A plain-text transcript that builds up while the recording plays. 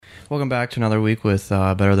Welcome back to another week with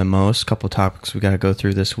Better Than Most. A couple of topics we got to go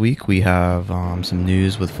through this week. We have some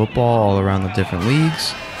news with football all around the different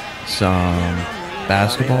leagues, some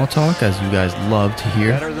basketball talk, as you guys love to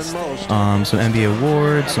hear, some NBA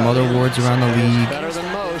awards, some other awards around the league,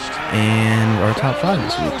 and our top 5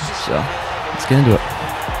 this week. So let's get into it.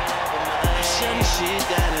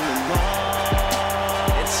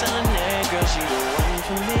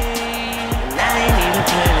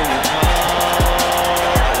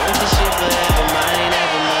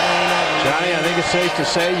 Safe to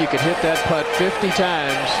say you could hit that putt 50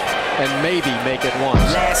 times and maybe make it once.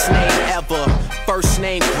 Last name ever, first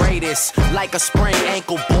name greatest. Like a sprained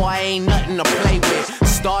ankle, boy, ain't nothing to play with.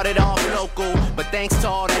 Started off local, but thanks to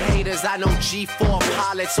all the haters, I know G4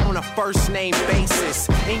 pilots on a first name basis.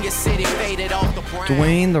 In your city, faded off the brand.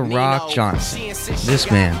 Dwayne "The Rock" Johnson.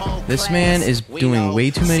 This man is doing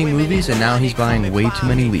way too many movies, and now he's buying way too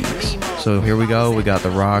many leagues. So here we go. We got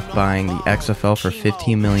The Rock buying the XFL for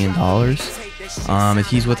 $15 million. If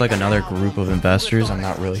he's with like another group of investors, I'm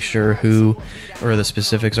not really sure who or the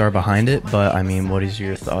specifics are behind it, but I mean, what is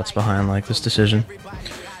your thoughts behind like this decision?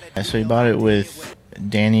 So he bought it with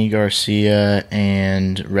Danny Garcia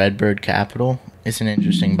and Redbird Capital. It's an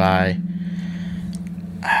interesting buy.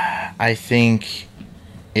 I think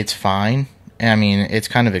it's fine. I mean, it's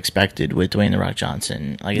kind of expected with Dwayne "The Rock"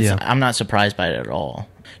 Johnson. Like, I'm not surprised by it at all.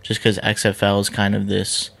 Just because XFL is kind of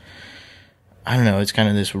this, I don't know, it's kind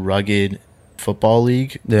of this rugged football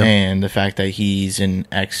league, and the fact that he's an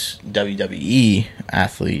ex-WWE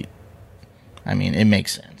athlete, I mean, it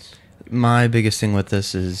makes sense. My biggest thing with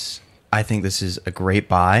this is I think this is a great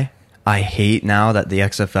buy. I hate now that the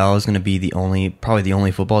XFL is going to be probably the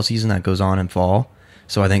only football season that goes on in fall.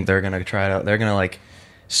 So I think they're going to try it out. They're going to like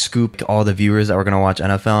scoop all the viewers that were going to watch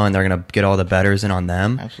NFL, and they're going to get all the bettors in on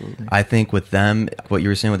them. Absolutely. I think with them, what you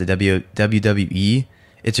were saying with the WWE,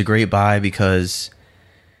 it's a great buy because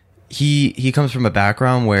he comes from a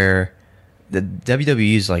background where the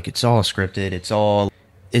WWE is like, it's all scripted,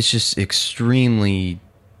 it's just extremely,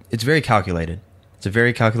 it's very calculated. It's a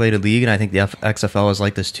very calculated league, and I think the XFL is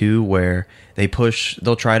like this too, where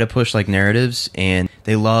they'll try to push like narratives, and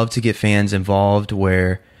they love to get fans involved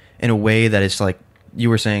where in a way that it's like you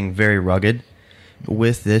were saying, very rugged.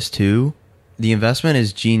 With this too, the investment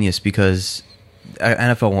is genius because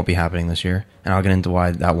NFL won't be happening this year, and I'll get into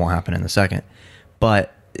why that won't happen in a second.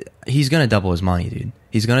 But he's going to double his money, dude.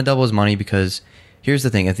 He's going to double his money because here's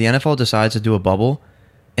the thing. If the NFL decides to do a bubble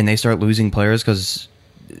and they start losing players because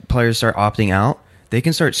players start opting out, they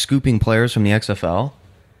can start scooping players from the XFL,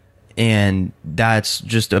 and that's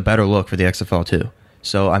just a better look for the XFL too.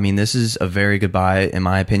 So, I mean, this is a very good buy, in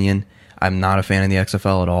my opinion. I'm not a fan of the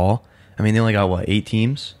XFL at all. I mean, they only got, 8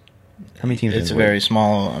 teams? How many teams? It's a very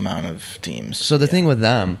small amount of teams. So the thing with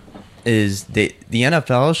them is the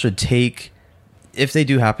NFL should take, if they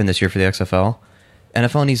do happen this year for the XFL,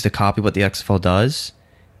 NFL needs to copy what the XFL does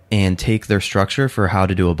and take their structure for how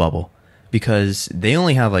to do a bubble. Because they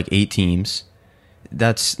only have 8 teams.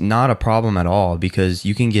 That's not a problem at all because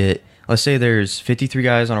you can get, let's say there's 53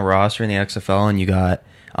 guys on a roster in the XFL and you got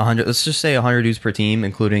 100, let's just say 100 dudes per team,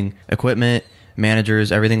 including equipment, managers,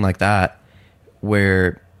 everything like that,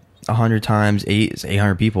 where 100 times 8 is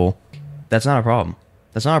 800 people. That's not a problem.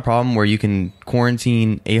 That's not a problem where you can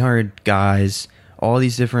quarantine 800 guys, all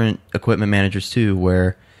these different equipment managers too,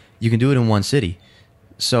 where you can do it in one city.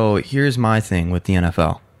 So here's my thing with the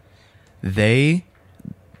NFL.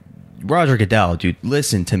 Roger Goodell, dude,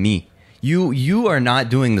 listen to me. You are not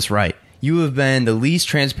doing this right. You have been the least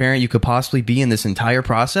transparent you could possibly be in this entire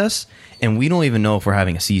process, and we don't even know if we're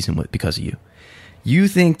having a season because of you. You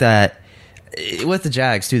think that with the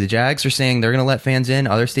Jags too, the Jags are saying they're going to let fans in,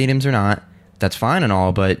 other stadiums are not. That's fine and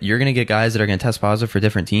all, but you're going to get guys that are going to test positive for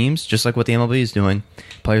different teams, just like what the MLB is doing.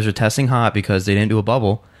 Players are testing hot because they didn't do a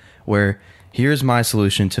bubble, where here's my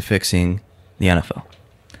solution to fixing the NFL.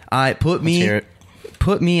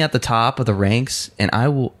 Put me at the top of the ranks, and I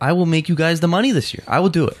will make you guys the money this year. I will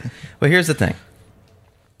do it. But here's the thing.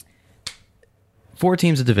 4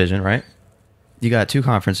 teams a division, right? You got 2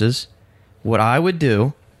 conferences. What I would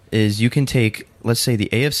do is you can take, let's say, the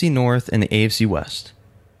AFC North and the AFC West,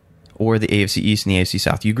 or the AFC East and the AFC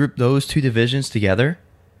South. You group those 2 divisions together.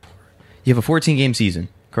 You have a 14-game season,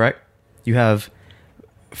 correct? You have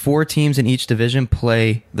 4 teams in each division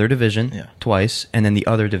play their division twice, and then the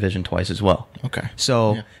other division twice as well. Okay.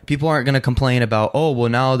 So people aren't going to complain about, oh, well,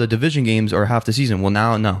 now the division games are half the season. Well,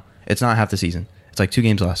 now, no, it's not half the season. It's like 2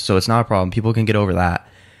 games less, so it's not a problem. People can get over that.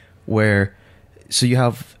 So you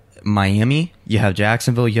have Miami, you have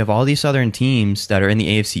Jacksonville, you have all these southern teams that are in the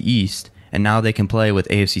AFC East, and now they can play with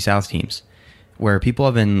AFC South teams. where people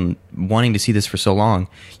have been wanting to see this for so long.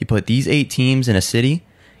 You put these 8 teams in a city,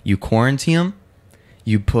 you quarantine them,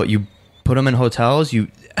 you put them in hotels.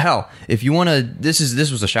 If you want to, this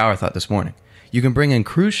was a shower thought this morning. You can bring in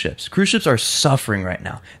cruise ships. Cruise ships are suffering right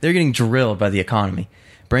now. They're getting drilled by the economy.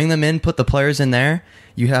 Bring them in, put the players in there.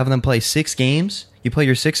 You have them play 6 games. You play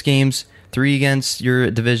your 6 games, 3 against your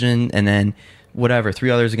division, and then 3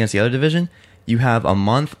 others against the other division. You have a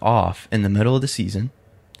month off in the middle of the season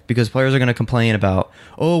because players are going to complain about,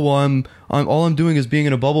 all I'm doing is being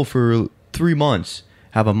in a bubble for 3 months.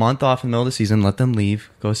 Have a month off in the middle of the season, let them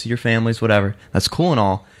leave, go see your families, whatever. That's cool and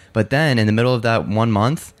all. But then in the middle of that 1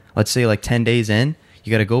 month, let's say like 10 days in,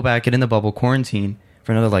 you got to go back, get in the bubble, quarantine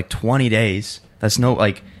for another like 20 days. That's no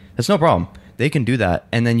problem. They can do that.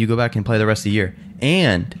 And then you go back and play the rest of the year.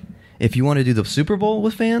 And if you want to do the Super Bowl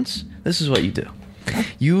with fans, this is what you do.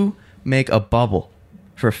 You make a bubble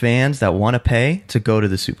for fans that want to pay to go to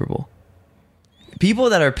the Super Bowl. People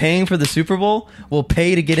that are paying for the Super Bowl will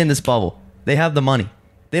pay to get in this bubble. They have the money.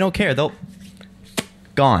 They don't care. They'll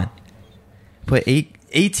gone. Put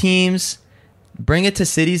eight teams. Bring it to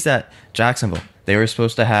cities that Jacksonville. They were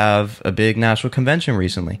supposed to have a big national convention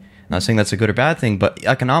recently. Not saying that's a good or bad thing, but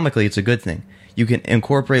economically it's a good thing. You can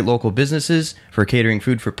incorporate local businesses for catering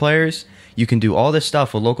food for players. You can do all this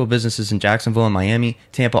stuff with local businesses in Jacksonville and Miami,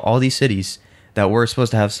 Tampa, all these cities that were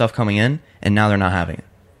supposed to have stuff coming in, and now they're not having it.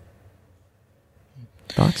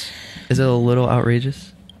 Thoughts? Is it a little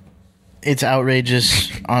outrageous? It's outrageous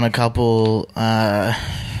on a couple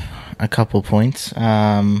points.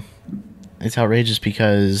 It's outrageous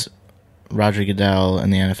because Roger Goodell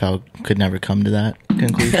and the NFL could never come to that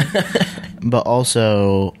conclusion. But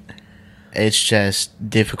also, it's just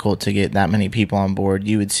difficult to get that many people on board.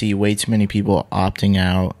 You would see way too many people opting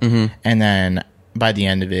out, and then by the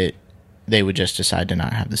end of it, they would just decide to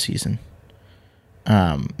not have the season.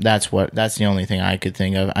 That's the only thing I could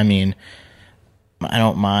think of. I mean, I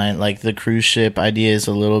don't mind, like, the cruise ship idea is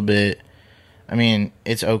a little bit, I mean,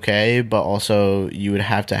 it's okay, but also you'd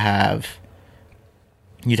have to have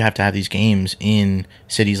these games in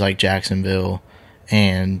cities like Jacksonville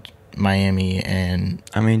and Miami, and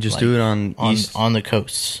I mean, just do it on the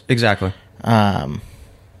coasts. Exactly. I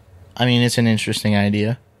mean, it's an interesting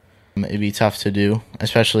idea. It'd be tough to do,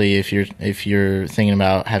 especially if you're thinking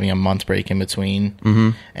about having a month break in between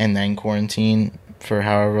and then quarantine for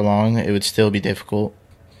however long. It would still be difficult.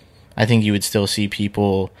 I think you would still see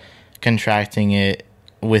people contracting it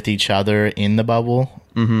with each other in the bubble,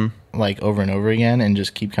 like over and over again, and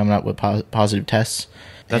just keep coming up with positive tests.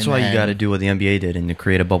 That's why you got to do what the NBA did and to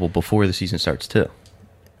create a bubble before the season starts too.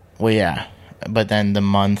 Well, yeah, but then the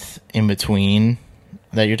month in between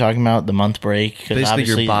that you're talking about, the month break,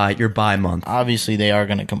 basically your bye month. Obviously, they are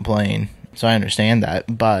going to complain, so I understand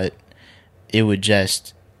that, but it would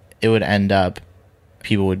end up,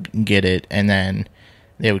 people would get it, and then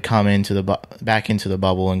they would come back into the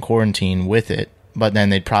bubble and quarantine with it, but then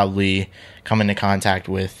they'd probably come into contact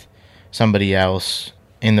with somebody else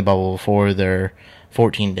in the bubble before their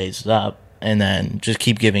 14 days is up, and then just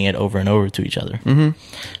keep giving it over and over to each other.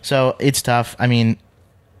 So it's tough. I mean,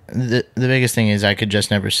 the biggest thing is I could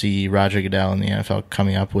just never see Roger Goodell and the NFL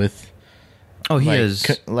coming up with coming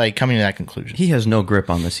to that conclusion. He has no grip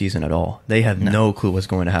on the season at all. They have no clue what's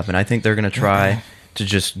going to happen. I think they're going to try to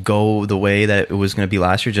just go the way that it was going to be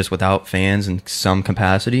last year, just without fans in some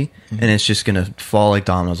capacity, and it's just going to fall like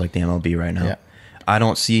dominoes like the MLB right now. I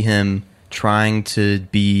don't see him trying to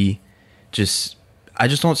be I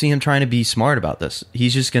just don't see him trying to be smart about this.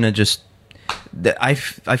 He's just going to I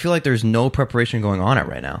feel like there's no preparation going on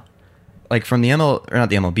right now. Like from the not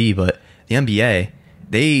the MLB, but the NBA,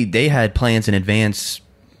 they had plans in advance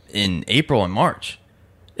in April and March.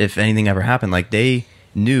 If anything ever happened, like they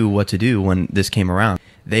knew what to do when this came around.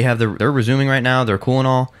 They're resuming right now. They're cool and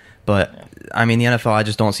all, but I mean the NFL, I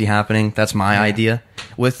just don't see happening. That's my idea.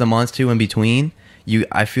 With the months too in between,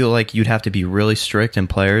 I feel like you'd have to be really strict in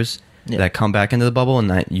players that come back into the bubble, and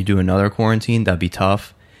that you do another quarantine. That'd be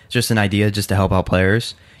tough. Just an idea, just to help out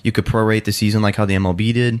players. You could prorate the season like how the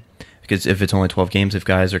MLB did, because if it's only 12 games, if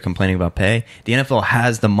guys are complaining about pay, the NFL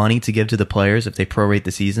has the money to give to the players if they prorate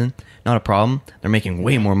the season. Not a problem. They're making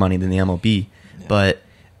way more money than the MLB. Yeah. But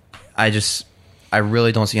I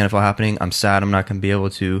really don't see NFL happening. I'm sad I'm not going to be able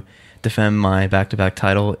to defend my back-to-back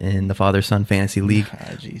title in the father-son fantasy league.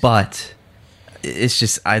 But it's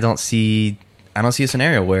just I don't see a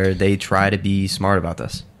scenario where they try to be smart about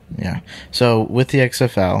this. Yeah. So with the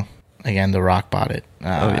XFL, again, The Rock bought it.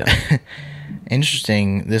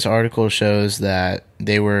 Interesting. This article shows that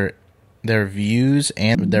their views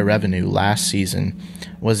and their revenue last season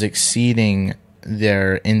was exceeding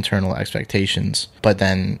their internal expectations. But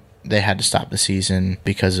then they had to stop the season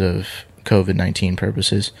because of COVID-19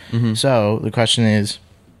 purposes. So the question is,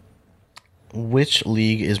 which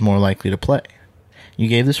league is more likely to play? You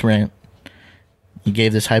gave this rant. You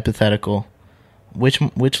gave this hypothetical.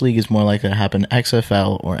 Which league is more likely to happen,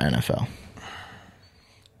 XFL or NFL?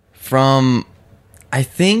 I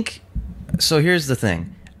think, so here's the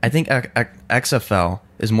thing. I think XFL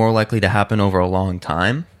is more likely to happen over a long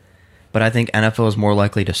time, but I think NFL is more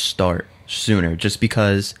likely to start sooner just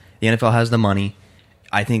because the NFL has the money.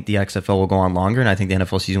 I think the XFL will go on longer, and I think the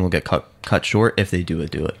NFL season will get cut short if they do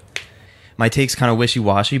it. My take's kind of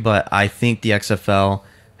wishy-washy, but I think the XFL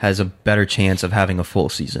has a better chance of having a full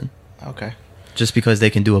season. Okay. Just because they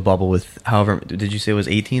can do a bubble with, however, did you say it was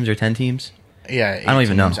 8 teams or 10 teams? Yeah, I don't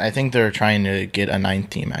even know. I think they're trying to get a 9th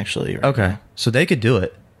team, actually. Right Okay, now. so they could do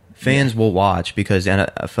it. Fans will watch because the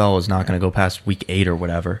NFL is not going to go past week 8 or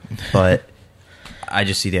whatever. But I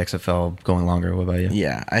just see the XFL going longer. What about you?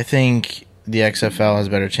 Yeah, I think the XFL has a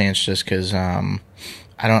better chance just because I'm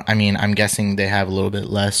guessing they have a little bit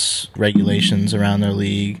less regulations around their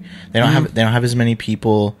league. They don't have as many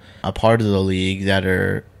people a part of the league that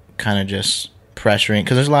are kind of just pressuring,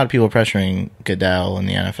 because there's a lot of people pressuring Goodell and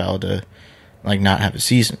the NFL to not have a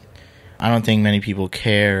season. I don't think many people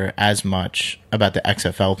care as much about the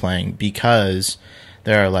XFL playing because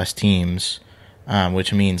there are less teams,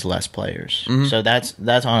 which means less players. So that's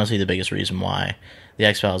honestly the biggest reason why the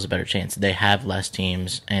XFL has a better chance. They have less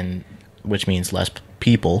teams, and which means less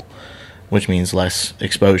people, which means less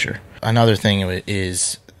exposure. Another thing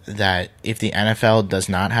is that if the NFL does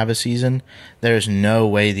not have a season, there's no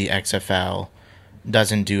way the XFL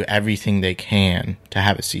doesn't do everything they can to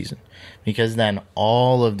have a season, because then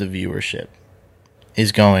all of the viewership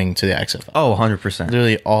is going to the XFL. Oh, 100%.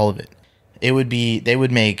 Literally all of it. They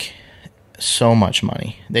would make so much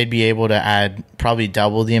money. They'd be able to add probably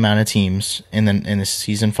double the amount of teams in the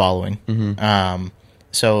season following.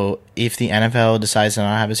 So if the NFL decides to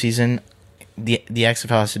not have a season, the XFL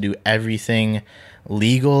has to do everything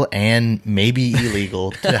legal and maybe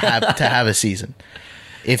illegal to have a season.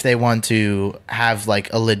 If they want to have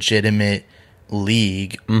a legitimate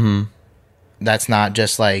league, that's not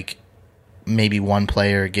just maybe one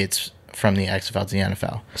player gets from the XFL to the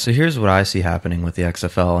NFL. So here's what I see happening with the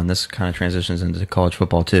XFL, and this kind of transitions into college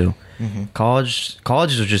football too. Colleges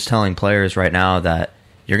are just telling players right now that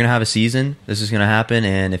you're going to have a season, this is going to happen,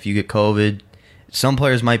 and if you get COVID, some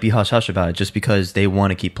players might be hush-hush about it just because they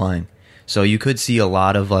want to keep playing. So you could see a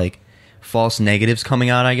lot of false negatives coming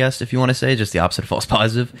out, I guess, if you want to say, just the opposite of false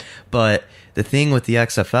positive. But the thing with the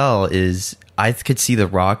XFL is I could see The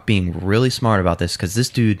Rock being really smart about this, because this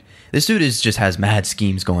dude just has mad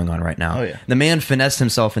schemes going on right now. Oh, yeah. The man finessed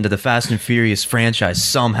himself into the Fast and Furious franchise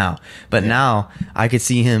somehow. But now I could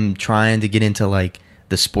see him trying to get into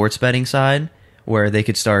the sports betting side, where they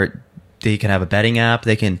could have a betting app.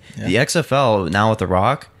 The XFL now with The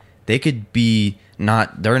Rock, they could be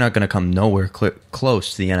they're not going to come nowhere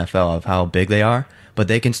close to the NFL of how big they are, but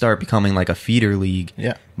they can start becoming a feeder league,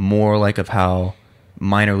 more of how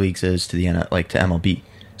minor leagues is to the to MLB.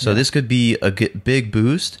 So this could be a big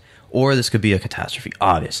boost, or this could be a catastrophe,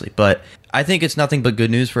 obviously. But I think it's nothing but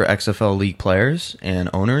good news for XFL league players and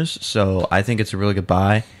owners. So I think it's a really good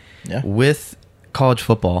buy. Yeah. With college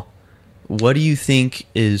football, what do you think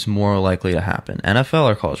is more likely to happen, NFL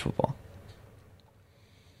or college football?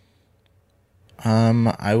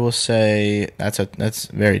 I will say that's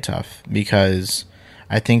very tough, because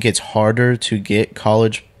I think it's harder to get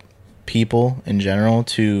college people in general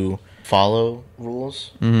to follow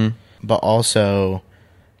rules. But also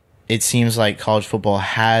it seems like college football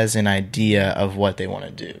has an idea of what they want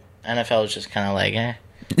to do. NFL is just kind of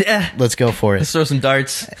let's go for it. Let's throw some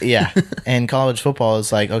darts. Yeah. And college football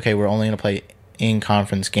is okay, we're only going to play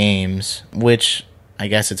in-conference games, which I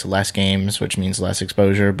guess it's less games, which means less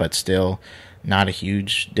exposure, but still not a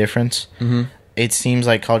huge difference. It seems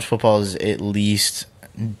like college football is at least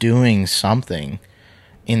doing something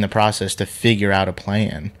in the process to figure out a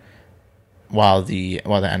plan, while the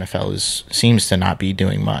NFL seems to not be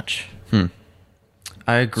doing much.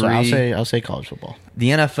 I agree. So I'll say college football. The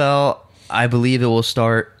NFL, I believe it will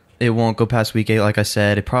start. It won't go past week 8, like I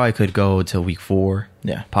said. It probably could go to week 4.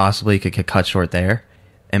 Yeah. Possibly could get cut short there.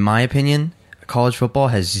 In my opinion, college football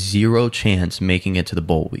has zero chance making it to the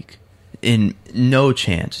bowl week. No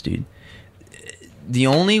chance, dude. The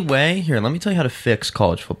only way, here, let me tell you how to fix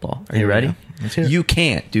college football. Are you ready? Let's hear it. You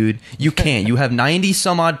can't, dude. You can't. You have 90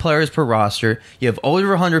 some odd players per roster. You have over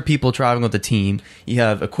 100 people traveling with the team. You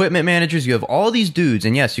have equipment managers. You have all these dudes.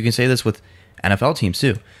 And yes, you can say this with NFL teams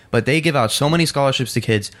too. But they give out so many scholarships to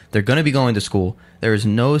kids. They're going to be going to school. There is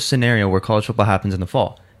no scenario where college football happens in the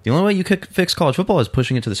fall. The only way you could fix college football is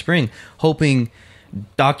pushing it to the spring, hoping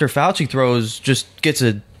Dr. Fauci gets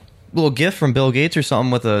a little gift from Bill Gates or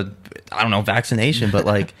something with vaccination. But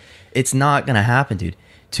like, it's not going to happen, dude.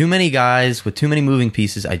 Too many guys with too many moving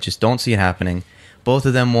pieces. I just don't see it happening. Both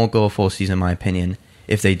of them won't go a full season, in my opinion.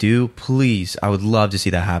 If they do, please, I would love to see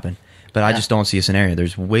that happen. But I just don't see a scenario.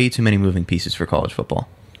 There's way too many moving pieces for college football.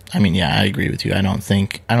 I mean, yeah, I agree with you. I don't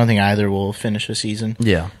think either will finish a season.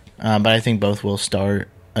 Yeah. But I think both will start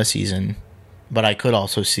a season. But I could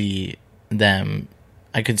also see them.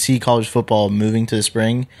 I could see college football moving to the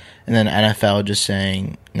spring, and then NFL just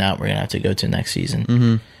saying, "No, we're gonna have to go to next season."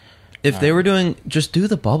 Mm-hmm. If they were just do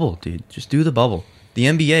the bubble, dude. Just do the bubble. The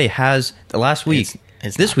NBA has the last week.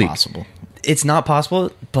 It's this not week. possible. It's not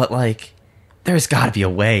possible, but like, there's got to be a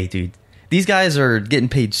way, dude. These guys are getting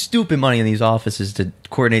paid stupid money in these offices to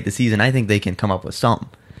coordinate the season. I think they can come up with something.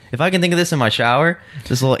 If I can think of this in my shower,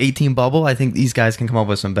 this little 18 bubble, I think these guys can come up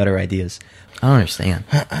with some better ideas. I don't understand.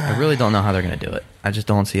 I really don't know how they're going to do it. I just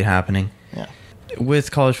don't see it happening. Yeah.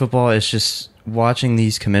 With college football, it's just watching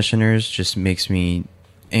these commissioners just makes me,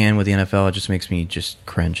 and with the NFL, it just makes me just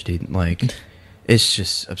cringe, dude. Like, it's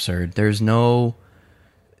just absurd. There is no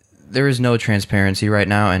transparency right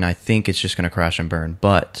now, and I think it's just going to crash and burn.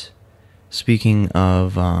 But speaking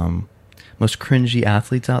of most cringy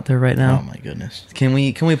athletes out there right now, oh my goodness, can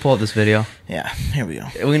we pull up this video? Yeah, here we go.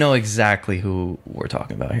 We know exactly who we're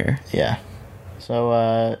talking about here. Yeah.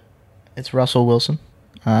 So it's Russell Wilson.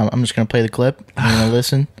 I'm just gonna play the clip. I'm gonna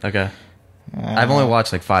listen. Okay. I've only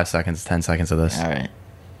watched like 5 seconds, 10 seconds of this. All right.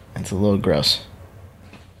 It's a little gross.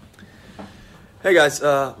 Hey guys,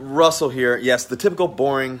 Russell here. Yes, the typical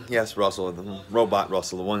boring, yes, Russell, the robot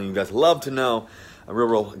Russell, the one you guys love to know.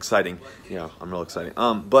 Real exciting. I'm real exciting.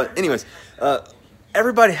 But anyways,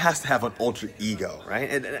 everybody has to have an alter ego, right?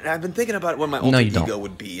 And I've been thinking about what my alter ego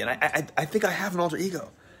would be, and I think I have an alter ego.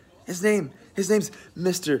 His name's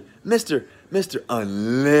Mr.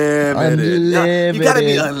 Unlimited. You gotta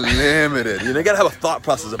be unlimited. You gotta have a thought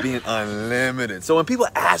process of being unlimited. So when people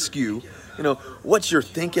ask you, what you're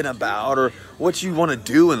thinking about or what you want to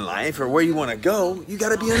do in life or where you want to go, you got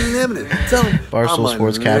to be unlimited. Tell them, Barstool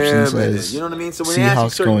Sports caption says, you know what I mean? So when you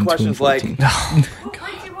ask certain questions like,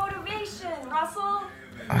 what's your motivation, Russell?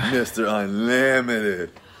 Mr. Unlimited.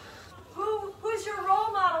 Who's your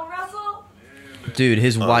role model, Russell? Dude,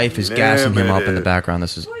 his wife is gassing him up in the background.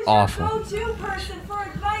 This is awful. Who's your go-to person for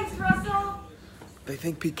advice, Russell? They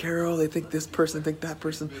think Pete Carroll, they think this person, think that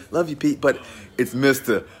person. Love you, Pete, but it's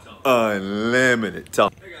Mr. Unlimited.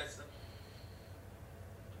 Tell me.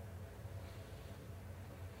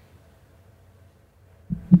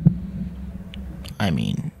 I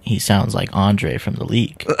mean, he sounds like Andre from the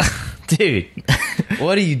league. Dude,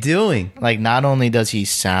 what are you doing? Like, not only does he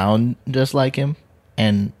sound just like him,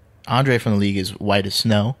 and Andre from the league is white as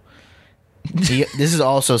snow. This is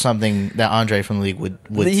also something that Andre from the league would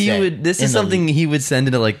say. This is something he would send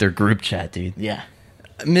into like their group chat, dude. Yeah.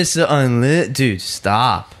 Mr. Unlit, dude,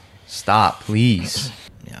 stop, please.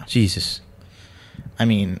 Yeah. Jesus. I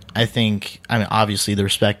mean, obviously the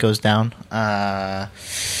respect goes down.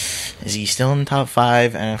 Is he still in the top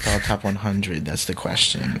 5 NFL top 100? That's the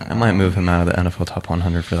question. I might move him out of the NFL top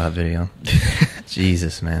 100 for that video.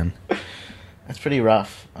 Jesus, man. That's pretty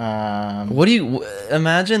rough. What do you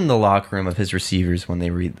imagine the locker room of his receivers when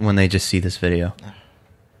they just see this video?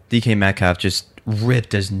 DK Metcalf just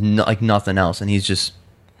ripped as like nothing else, and he's just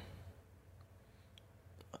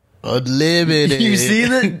unlimited. You see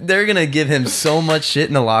that they're gonna give him so much shit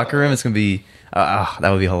in the locker room. It's gonna be that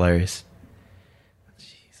would be hilarious.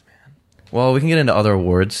 Jeez, man. Well, we can get into other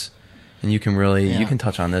awards, and you can you can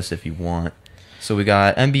touch on this if you want. So we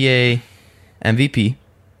got NBA MVP,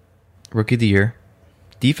 Rookie of the Year,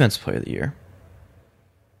 Defensive Player of the Year.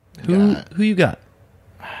 Who you got?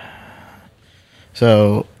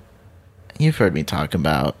 So, you've heard me talk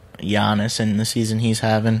about Giannis and the season he's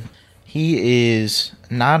having. He is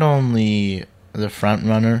not only the front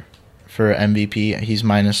runner for MVP, he's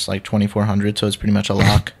minus like 2,400, so it's pretty much a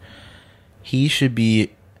lock. He should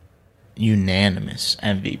be unanimous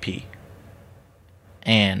MVP.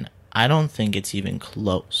 And I don't think it's even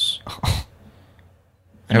close.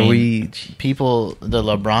 People, the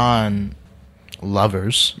LeBron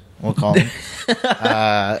lovers, we'll call them.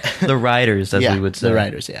 The writers, as we would say. The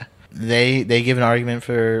writers, yeah. They give an argument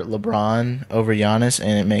for LeBron over Giannis,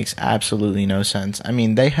 and it makes absolutely no sense. I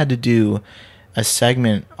mean, they had to do a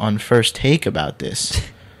segment on First Take about this.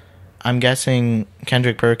 I'm guessing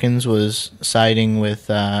Kendrick Perkins was siding with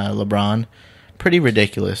LeBron. Pretty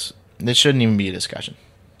ridiculous. This shouldn't even be a discussion.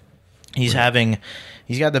 He's got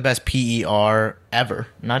the best PER ever,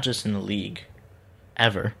 not just in the league,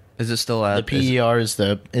 ever. Is it still at The PER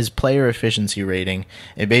is player efficiency rating.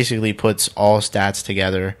 It basically puts all stats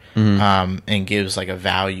together and gives like a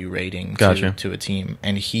value rating to a team.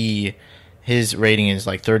 And his rating is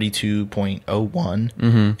like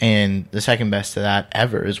 32.01, and the second best to that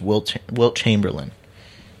ever is Wilt Chamberlain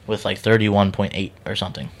with like 31.8 or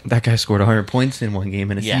something. That guy scored 100 points in one game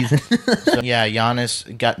in a season. So, yeah, Giannis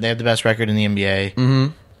they have the best record in the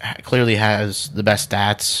NBA. Clearly has the best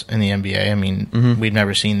stats in the NBA. I mean, we've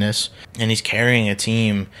never seen this. And he's carrying a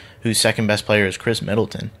team whose second best player is Chris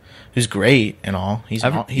Middleton, who's great and all. He's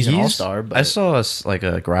an all-star. But I saw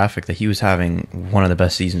a graphic that he was having one of the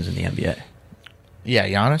best seasons in the NBA. Yeah,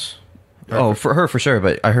 Giannis? For her, for sure.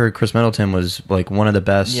 But I heard Chris Middleton was like one of the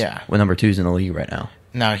best with number 2s in the league right now.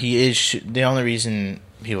 No, he is. The only reason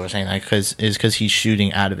people are saying that is because he's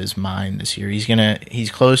shooting out of his mind this year.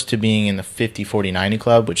 He's close to being in the 50-40-90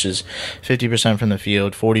 club, which is 50% from the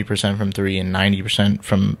field, 40% from 3, and 90%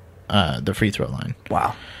 from the free throw line.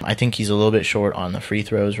 Wow. I think he's a little bit short on the free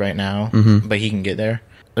throws right now, but he can get there.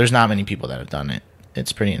 There's not many people that have done it.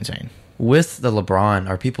 It's pretty insane. With the LeBron,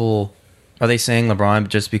 are they saying LeBron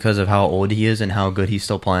just because of how old he is and how good he's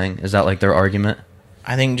still playing? Is that like their argument?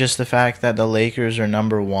 I think just the fact that the Lakers are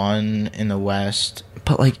number 1 in the West.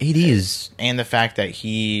 But like AD is... And the fact that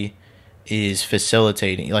he is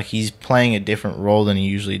facilitating. Like he's playing a different role than he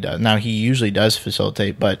usually does. Now he usually does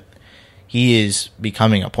facilitate, but he is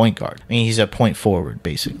becoming a point guard. I mean, he's a point forward,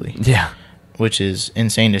 basically. Yeah. Which is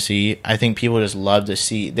insane to see. I think people just love to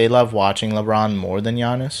see... They love watching LeBron more than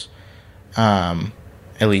Giannis.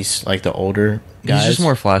 At least like the older guys. He's just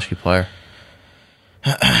more flashy player.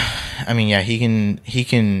 I mean, yeah, he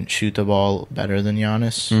can shoot the ball better than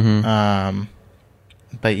Giannis.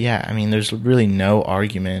 But yeah, I mean, there's really no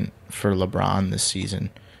argument for LeBron this season.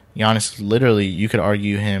 Giannis, literally, you could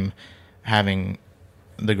argue him having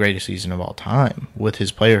the greatest season of all time with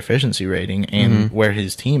his player efficiency rating and where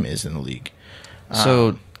his team is in the league.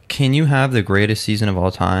 So, can you have the greatest season of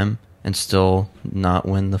all time and still not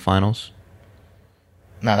win the finals?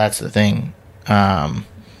 Now, that's the thing.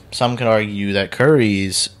 Some could argue that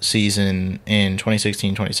Curry's season in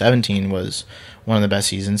 2016-2017 was one of the best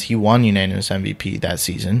seasons. He won unanimous MVP that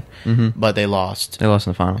season, but they lost. They lost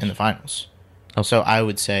in the finals. In the finals. Oh. So I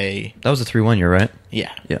would say... That was a 3-1 year, right?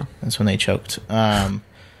 Yeah. Yeah. That's when they choked.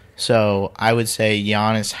 So I would say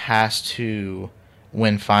Giannis has to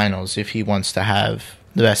win finals if he wants to have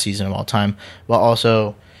the best season of all time. But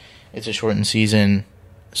also, it's a shortened season,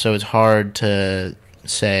 so it's hard to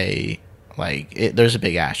say... there's a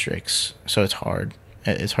big asterisk, so it's hard.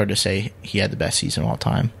 It's hard to say he had the best season of all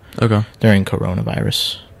time. Okay. During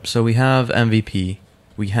coronavirus. So we have MVP.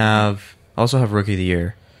 We also have Rookie of the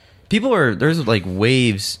Year. There's like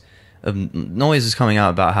waves of noises coming out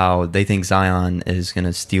about how they think Zion is going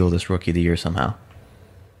to steal this Rookie of the Year somehow.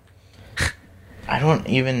 I don't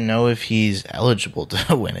even know if he's eligible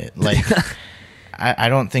to win it. Like, I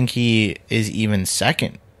don't think he is even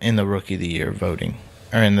second in the Rookie of the Year voting.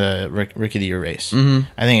 Or in the Rookie of the Year race.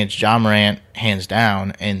 I think it's Ja Morant, hands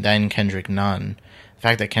down, and then Kendrick Nunn. The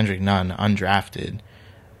fact that Kendrick Nunn, undrafted,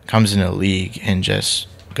 comes into the league and just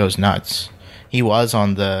goes nuts. He was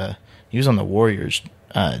on the Warriors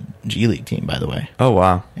G League team, by the way. Oh,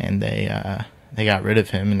 wow. And they got rid of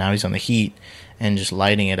him, and now he's on the Heat and just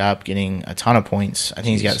lighting it up, getting a ton of points. I think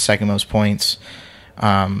he's got the second most points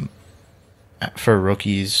for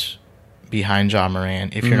rookies behind Ja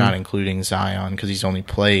Morant, if you're not including Zion, because he's only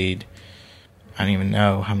played, I don't even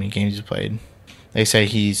know how many games he's played. They say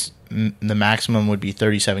the maximum would be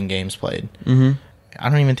 37 games played. I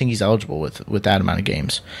don't even think he's eligible with that amount of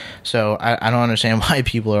games. So I don't understand why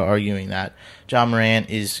people are arguing that. Ja Morant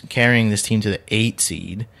is carrying this team to the 8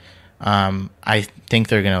 seed. I think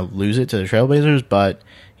they're going to lose it to the Trailblazers, but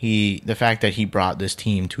the fact that he brought this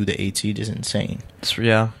team to the 8 seed is insane.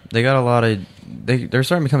 Yeah, they got a lot of... They're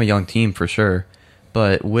starting to become a young team for sure.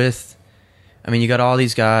 But you got all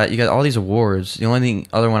these guys, you got all these awards. The only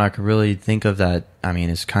other one I could really think of that,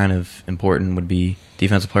 is kind of important would be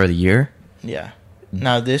Defensive Player of the Year. Yeah.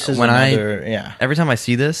 Now, this is every time I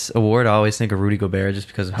see this award, I always think of Rudy Gobert just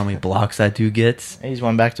because of how many blocks that dude gets. He's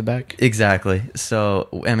won back-to-back. Exactly. So,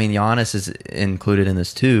 Giannis is included in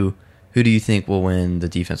this too. Who do you think will win the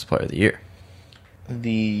Defensive Player of the Year?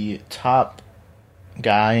 The top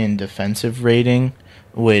guy in defensive rating,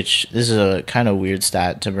 which this is a kind of weird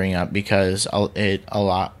stat to bring up because a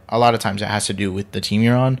lot of times it has to do with the team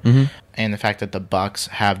you're on, and the fact that the Bucks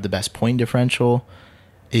have the best point differential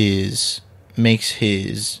makes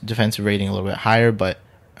his defensive rating a little bit higher,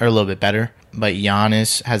 or a little bit better. but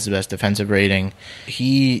Giannis has the best defensive rating.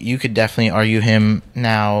 You could definitely argue him.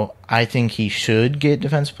 Now, I think he should get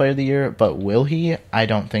Defensive Player of the Year, but will he? I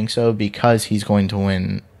don't think so, because he's going to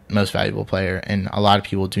win Most Valuable Player, and a lot of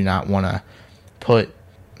people do not want to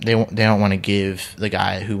they don't want to give the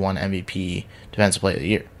guy who won MVP Defensive Player of the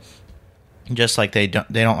Year. Just like they don't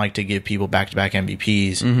like to give people back-to-back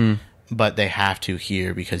MVPs, but they have to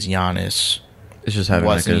here because Giannis It's just having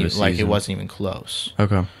that good of a like it season. wasn't even close.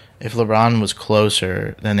 Okay. If LeBron was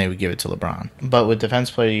closer, then they would give it to LeBron. But with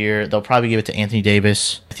Defensive Player of the Year, they'll probably give it to Anthony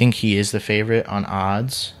Davis. I think he is the favorite on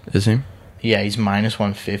odds. Is he? Yeah, he's minus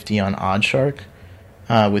 150 on OddsShark,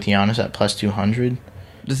 with Giannis at plus 200.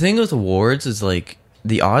 The thing with awards is, like,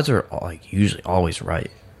 the odds are, like, usually always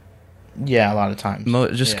right. Yeah, a lot of times.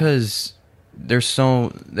 Just because they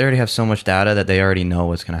already have so much data that they already know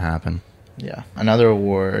what's going to happen. Yeah. Another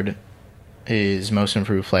award is Most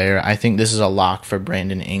Improved Player. I think this is a lock for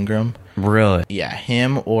Brandon Ingram. Really? Yeah,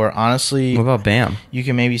 him, or honestly, What about Bam? you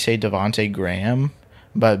can maybe say Devontae Graham,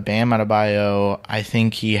 but Bam Adebayo, I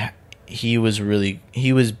think he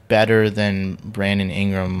was better than Brandon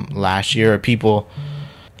Ingram last year.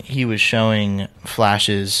 He was showing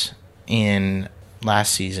flashes in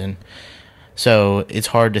last season, so it's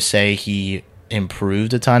hard to say he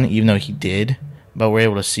improved a ton, even though he did. But we're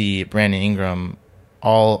able to see Brandon Ingram,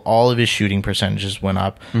 all of his shooting percentages went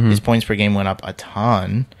up. His points per game went up a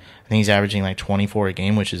ton. I think he's averaging like 24 a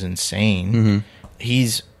game, which is insane.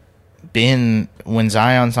 He's been, when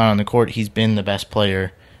Zion's not on the court, he's been the best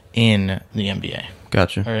player in the NBA.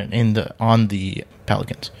 Gotcha. Or on the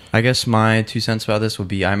Pelicans. I guess my 2 cents about this would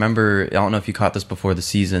be, I don't know if you caught this before the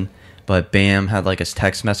season, but Bam had like a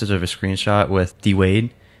text message of a screenshot with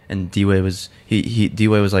D-Wade, and D-Wade was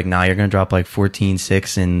D-Wade was like, nah, you're gonna drop like 14,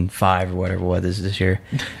 6, and 5 or whatever what is this year.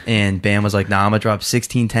 And Bam was like, nah, I'm gonna drop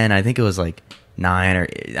 16, 10. I think it was like 9, or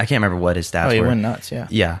I can't remember what his stats were. He went nuts, yeah.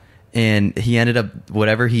 Yeah. And he ended up,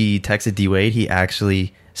 whatever he texted D-Wade, he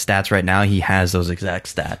actually, stats right now, he has those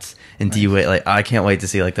exact stats. And nice. D-Wade, like, I can't wait to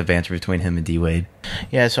see like the banter between him and D-Wade.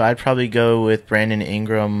 Yeah, so I'd probably go with Brandon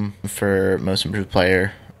Ingram for Most Improved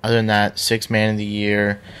Player. Other than that, Sixth Man of the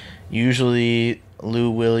Year, usually Lou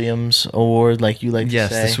Williams Award, like you like to say. Yes,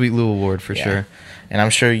 the Sweet Lou Award for sure. And I'm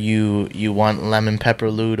sure you want Lemon Pepper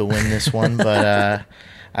Lou to win this one, but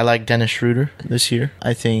I like Dennis Schroeder this year.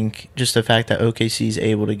 I think just the fact that OKC is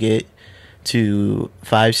able to get to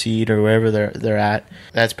 5 seed or wherever they're at,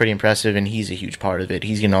 that's pretty impressive, and he's a huge part of it.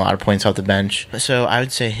 He's getting a lot of points off the bench. So I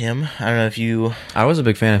would say him. I don't know if you... I was a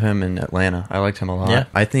big fan of him in Atlanta. I liked him a lot. Yeah.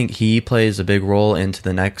 I think he plays a big role into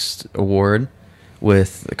the next award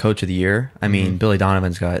with the Coach of the Year. I mean, Billy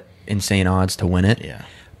Donovan's got insane odds to win it. Yeah.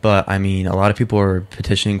 But, I mean, a lot of people are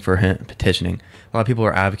petitioning. A lot of people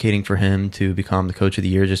are advocating for him to become the Coach of the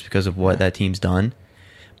Year just because of what that team's done.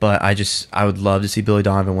 But I would love to see Billy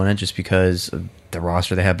Donovan win it just because of the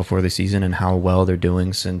roster they had before the season and how well they're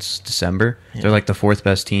doing since December. Yeah. They're like the 4th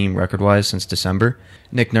best team record-wise since December.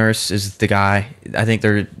 Nick Nurse is the guy. I think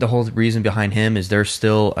the whole reason behind him is they're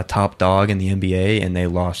still a top dog in the NBA, and they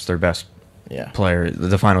lost their best player,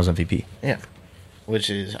 the Finals MVP. Yeah. Which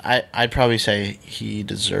is, I'd probably say he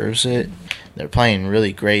deserves it. They're playing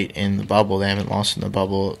really great in the bubble. They haven't lost in the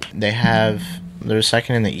bubble. They're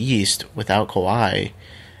second in the East without Kawhi.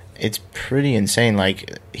 It's pretty insane.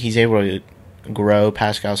 Like, he's able to grow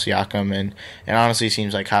Pascal Siakam, and honestly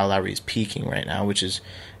seems like Kyle Lowry is peaking right now, which is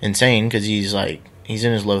insane because he's in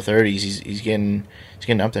his low 30s. He's getting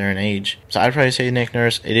up there in age. So I'd probably say Nick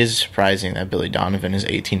Nurse. It is surprising that Billy Donovan is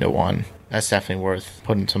 18-1. That's definitely worth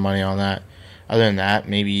putting some money on that. Other than that,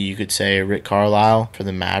 maybe you could say Rick Carlisle for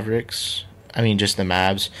the Mavericks. I mean, just the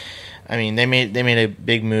Mavs. I mean, they made a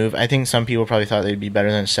big move. I think some people probably thought they'd be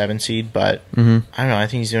better than a 7 seed, but I don't know. I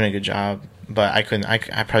think he's doing a good job. But I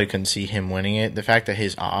probably couldn't see him winning it. The fact that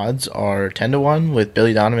his odds are 10-1 with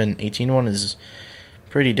Billy Donovan 18-1 is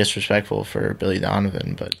pretty disrespectful for Billy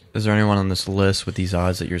Donovan. But is there anyone on this list with these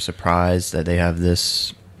odds that you're surprised that they have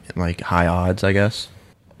this like high odds? I guess.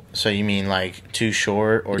 So you mean like too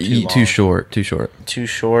short or too long? Too short. Too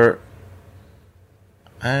short.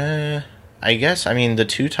 I guess, I mean, the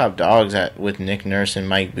 2 top dogs with Nick Nurse and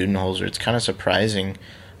Mike Budenholzer, it's kind of surprising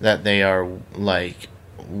that they are, like,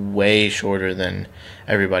 way shorter than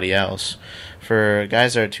everybody else. For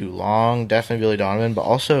guys that are too long, definitely Billy Donovan, but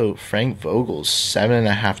also Frank Vogel's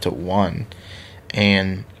 7.5-1.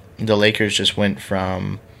 And the Lakers just went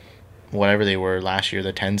from whatever they were last year,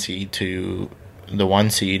 the 10 seed, to the 1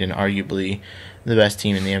 seed, and arguably the best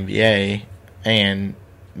team in the NBA, and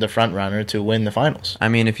the front runner to win the finals. I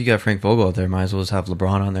mean, if you got Frank Vogel out there, might as well just have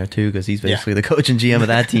LeBron on there too, because he's basically the coach and GM of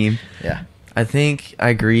that team. Yeah. I think I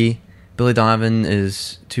agree Billy Donovan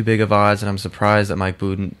is too big of odds, and I'm surprised that Mike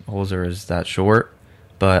Budenholzer is that short.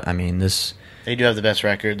 But I mean, they do have the best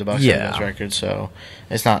record. The Bucks have the best record, so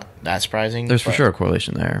it's not that surprising. There's for sure a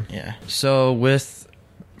correlation there. Yeah. So with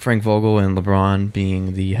Frank Vogel and LeBron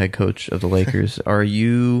being the head coach of the Lakers, are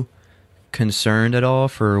you concerned at all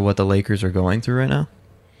for what the Lakers are going through right now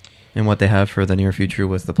and what they have for the near future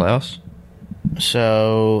with the playoffs?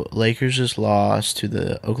 So Lakers just lost to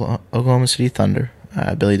the Oklahoma City Thunder.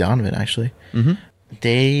 Billy Donovan, actually. Mm-hmm.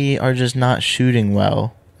 They are just not shooting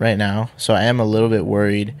well right now, so I am a little bit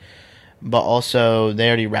worried. But also, they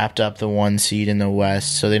already wrapped up the 1 seed in the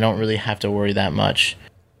West, so they don't really have to worry that much.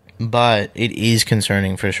 But it is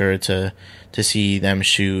concerning for sure to see them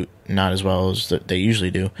shoot not as well as they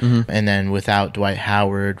usually do. Mm-hmm. And then without Dwight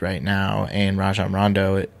Howard right now and Rajon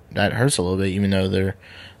Rondo, that hurts a little bit, even though they're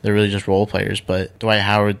really just role players. But Dwight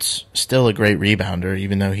Howard's still a great rebounder,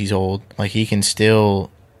 even though he's old. Like, he can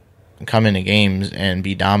still come into games and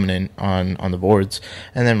be dominant on the boards.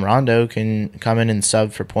 And then Rondo can come in and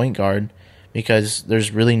sub for point guard because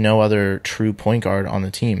there's really no other true point guard on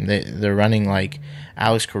the team. They're running like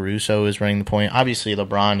Alex Caruso is running the point. Obviously,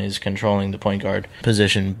 LeBron is controlling the point guard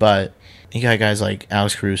position, but you got guys like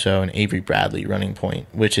Alex Caruso and Avery Bradley running point,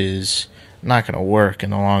 which is not going to work in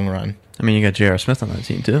the long run. I mean, you got J.R. Smith on that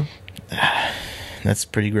team, too. That's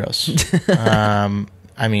pretty gross.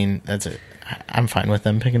 I mean, that's it. I'm fine with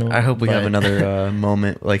them picking him up. I hope we have another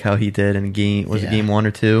moment like how he did in game. Was it game 1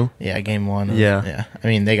 or 2? Yeah, game 1. Yeah. I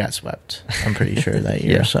mean, they got swept. I'm pretty sure that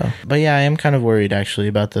year. Yeah. So, but yeah, I am kind of worried actually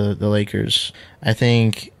about the Lakers. I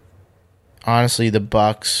think honestly the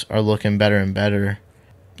Bucks are looking better and better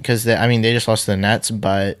because they just lost to the Nets,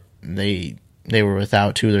 but they were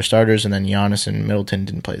without 2 of their starters, and then Giannis and Middleton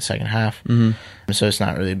didn't play the second half. Mm-hmm. So it's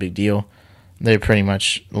not really a big deal. They're pretty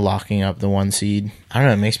much locking up the 1 seed. I don't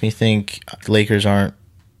know. It makes me think the Lakers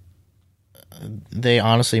they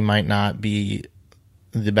honestly might not be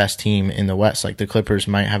the best team in the West. Like, the Clippers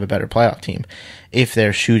might have a better playoff team if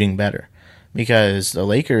they're shooting better, because the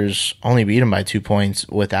Lakers only beat them by 2 points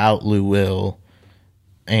without Lou Will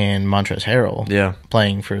and Montrezl Harrell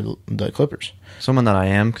playing for the Clippers. Someone that I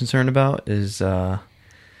am concerned about is, have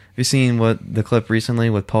you seen what the clip recently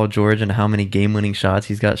with Paul George and how many game-winning shots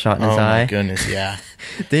he's got shot in his eye? Oh my goodness, yeah.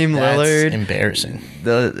 Dame Lillard. That's embarrassing.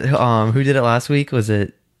 Who did it last week? Was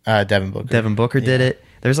it Devin Booker? Devin Booker did it.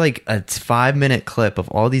 There's like a 5-minute clip of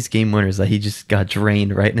all these game winners that he just got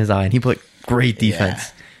drained right in his eye, and he put great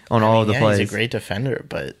defense on all of the plays. He's a great defender,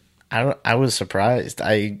 but I was surprised.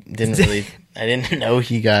 I didn't know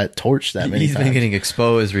he got torched that many times. He's been getting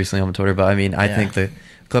exposed recently on Twitter, but I mean, I think the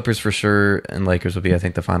Clippers for sure and Lakers will be, I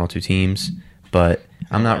think, the final 2 teams. But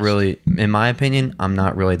I'm not really, in my opinion, I'm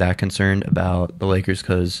not really that concerned about the Lakers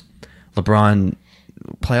because playoff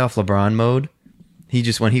LeBron mode,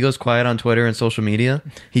 when he goes quiet on Twitter and social media,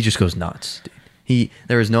 he just goes nuts. Dude.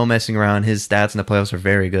 There is no messing around. His stats in the playoffs are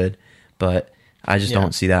very good, but I just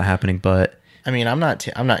don't see that happening. But I mean, I'm not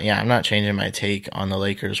changing my take on the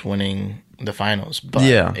Lakers winning the finals, but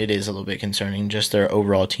it is a little bit concerning just their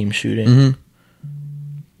overall team shooting. Mm-hmm.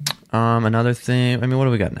 Another thing. I mean, what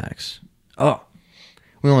do we got next? Oh,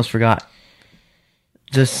 we almost forgot.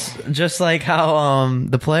 Just like how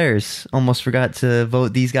the players almost forgot to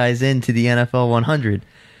vote these guys into the NFL 100.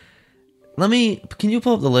 Can you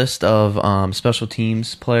pull up the list of special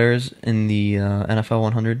teams players in the NFL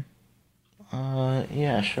 100?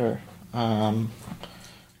 Yeah, sure. NFL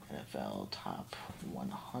top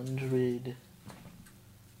 100.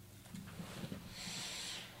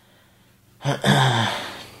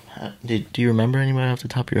 Do you remember anybody off the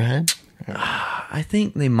top of your head? I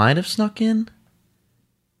think they might have snuck in.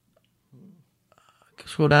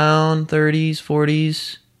 Scroll down, 30s,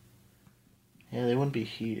 40s. Yeah, they wouldn't be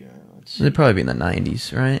here. They'd probably be in the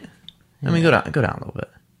 90s, right? Yeah. I mean, go down a little bit.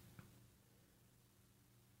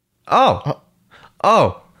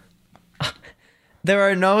 Oh! There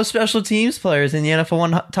are no special teams players in the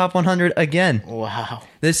NFL top 100 again. Wow.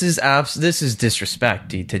 This is disrespect,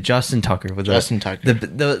 dude, to Justin Tucker. Tucker.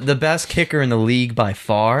 The best kicker in the league by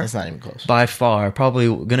far. That's not even close. By far. Probably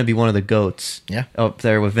going to be one of the GOATs. Yeah. Up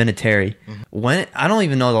there with Vinatieri. Mm-hmm. I don't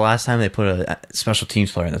even know the last time they put a special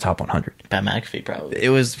teams player in the top 100. Pat McAfee, probably. It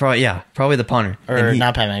was probably the punter. Or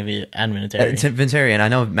not Pat McAfee, and Vinatieri. Vinatieri, and I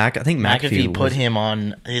know I think McAfee put him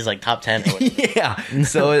on his like top 10. Yeah.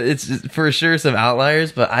 So it's for sure some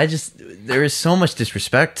outliers, but there is so much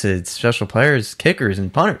disrespect to special players, kickers,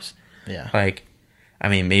 and punters. Yeah. Like, I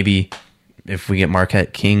mean, maybe if we get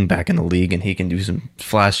Marquette King back in the league and he can do some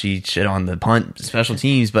flashy shit on the punt special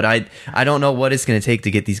teams, but I don't know what it's going to take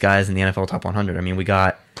to get these guys in the NFL top 100. I mean, we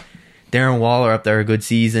got Darren Waller up there, a good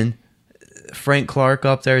season. Frank Clark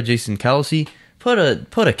up there, Jason Kelsey. Put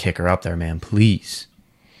a kicker up there, man, please.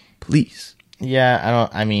 Yeah,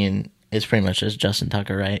 I mean, it's pretty much just Justin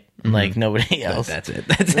Tucker, right? Mm-hmm. Like nobody else. That's it.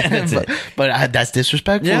 That's it. But that's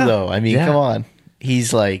disrespectful, though. I mean, come on.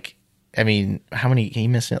 He's like, I mean, how many? He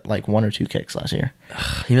missed like 1 or 2 kicks last year.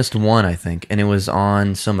 He missed 1, I think, and it was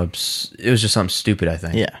on it was just something stupid, I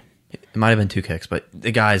think. Yeah. It might have been 2 kicks, but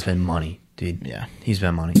the guy's been money, dude. Yeah. He's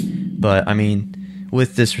been money. But, I mean,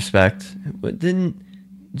 with disrespect, didn't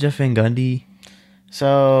Jeff Van Gundy...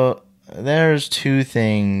 So, there's 2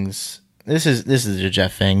 things. This is a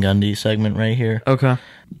Jeff Van Gundy segment right here. Okay.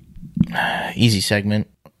 Easy segment.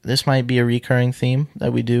 This might be a recurring theme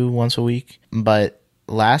that we do once a week, but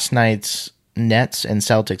last night's Nets and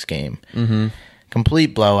Celtics game,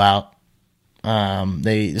 complete blowout.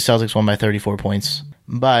 The Celtics won by 34 points.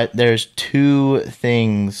 But there's 2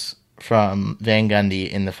 things from Van Gundy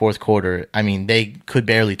in the fourth quarter. I mean, they could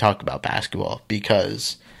barely talk about basketball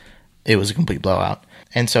because it was a complete blowout.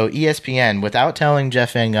 And so ESPN, without telling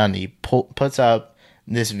Jeff Van Gundy, puts up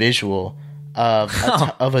this visual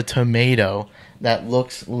of a tomato that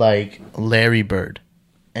looks like Larry Bird.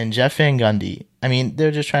 And Jeff Van Gundy, I mean,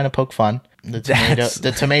 they're just trying to poke fun.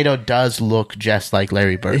 The tomato does look just like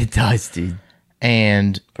Larry Bird. It does, dude.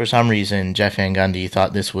 And for some reason, Jeff Van Gundy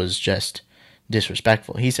thought this was just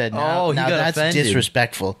disrespectful. He said, "No, now that's offended.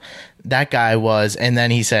 Disrespectful." That guy was, and then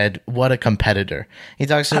he said, "What a competitor."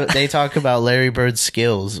 They talk about Larry Bird's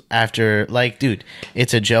skills after, like, dude,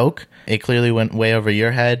 it's a joke. It clearly went way over your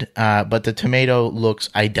head, but the tomato looks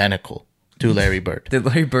identical to Larry Bird. Did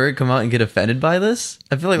Larry Bird come out and get offended by this?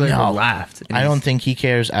 I feel like Larry Bird laughed. I don't think he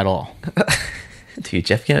cares at all. Dude,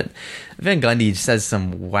 Van Gundy says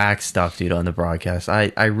some whack stuff, dude, on the broadcast.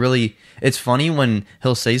 I really, it's funny when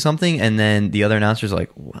he'll say something and then the other announcer's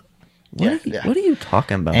like, what are you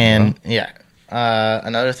talking about? And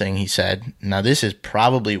another thing he said, now this is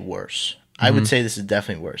probably worse. I would say this is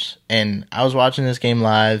definitely worse. And I was watching this game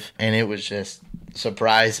live and it was just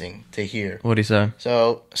surprising to hear. What'd he say?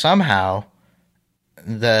 So somehow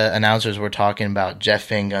the announcers were talking about Jeff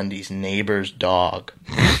Van Gundy's neighbor's dog.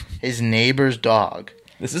 His neighbor's dog.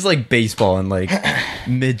 This is like baseball in like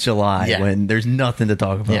mid-July when there's nothing to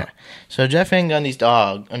talk about. Yeah. So Jeff Van Gundy's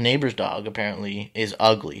dog, a neighbor's dog, apparently is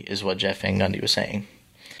ugly, is what Jeff Van Gundy was saying.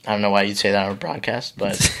 I don't know why you'd say that on a broadcast,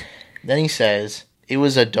 but then he says, it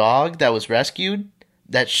was a dog that was rescued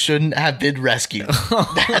that shouldn't have been rescued.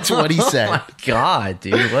 That's what he said. Oh my God,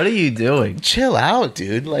 dude. What are you doing? Chill out,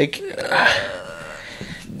 dude. Like...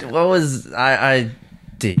 What was... I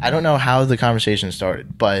don't know how the conversation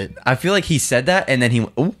started, but I feel like he said that and then he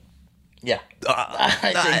went, oh. Yeah.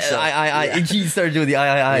 I think so. He started doing the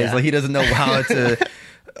eyes like he doesn't know how to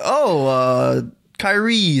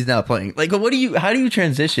Kyrie's not playing. Like how do you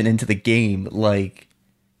transition into the game? Like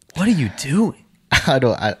what are you doing?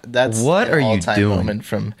 That's what an are you all-time doing? moment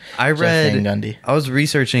from I read Jeff Van Gundy. I was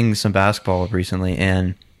researching some basketball recently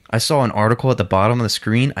and I saw an article at the bottom of the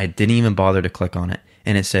screen. I didn't even bother to click on it.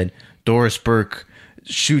 And it said Doris Burke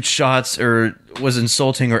shoots shots or was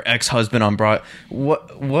insulting her ex-husband on broad.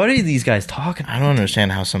 What are these guys talking about? I don't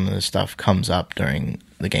understand how some of this stuff comes up during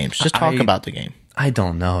the games. Just talk about the game. I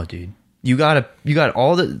don't know, dude. You got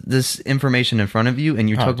all this information in front of you and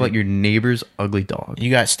you're talking about your neighbor's ugly dog. You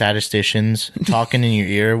got statisticians talking in your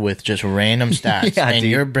ear with just random stats. Yeah, and dude.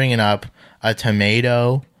 You're bringing up a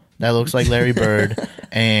tomato that looks like Larry Bird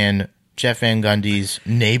and Jeff Van Gundy's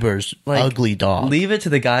neighbor's ugly dog. Leave it to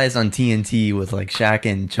the guys on TNT with like Shaq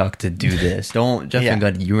and Chuck to do this. Don't Jeff Van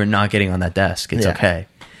Gundy. You are not getting on that desk. It's okay.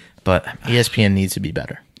 But ESPN needs to be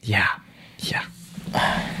better. Yeah.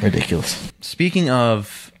 Ridiculous. Speaking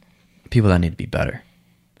of people that need to be better,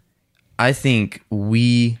 I think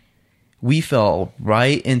we fell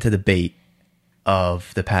right into the bait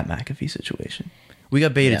of the Pat McAfee situation. We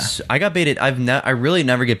got baited. Yeah. I got baited. I really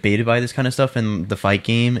never get baited by this kind of stuff in the fight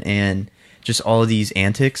game and just all of these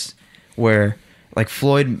antics where like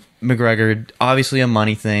Floyd McGregor, obviously a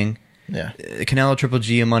money thing. Yeah. Canelo Triple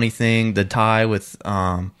G, a money thing. The tie with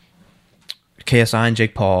KSI and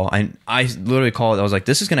Jake Paul. I literally called it. I was like,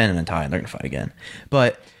 this is going to end in a tie and they're going to fight again.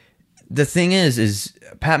 But the thing is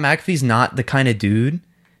Pat McAfee's not the kind of dude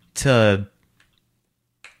to...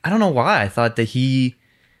 I don't know why. I thought that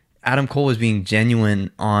Adam Cole was being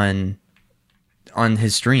genuine on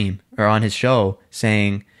his stream or on his show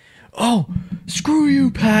saying, oh, screw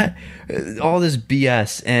you, Pat, all this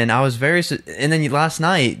BS. And I was and then last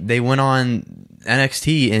night they went on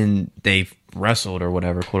NXT and they wrestled or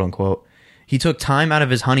whatever, quote unquote. He took time out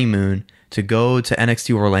of his honeymoon to go to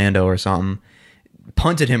NXT Orlando or something,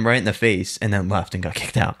 punted him right in the face, and then left and got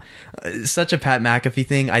kicked out. Such a Pat McAfee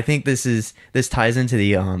thing. I think this ties into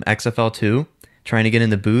the XFL too, trying to get in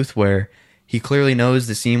the booth where he clearly knows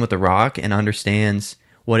the scene with The Rock and understands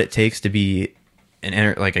what it takes to be an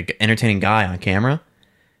entertaining guy on camera.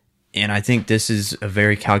 And I think this is a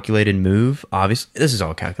very calculated move. Obviously, this is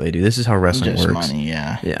all calculated. This is how wrestling just works. Money,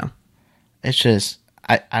 yeah. Yeah. It's just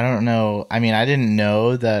I don't know. I mean, I didn't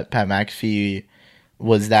know that Pat McAfee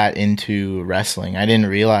was that into wrestling. I didn't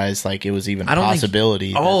realize like it was even a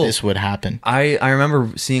possibility that this would happen. I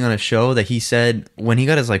remember seeing on a show that he said when he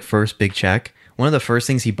got his like first big check, one of the first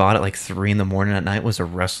things he bought at like 3 a.m. at night was a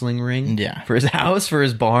wrestling ring for his house, for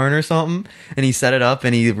his barn or something. And he set it up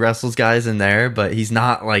and he wrestles guys in there, but he's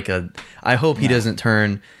not like I hope he doesn't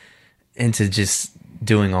turn into just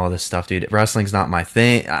doing all this stuff, dude. Wrestling's not my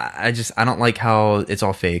thing. I don't like how it's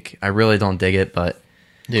all fake. I really don't dig it, but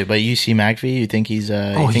dude, but you see McAfee, you think he's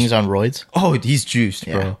he's on roids? Oh, he's juiced,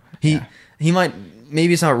 bro. He might,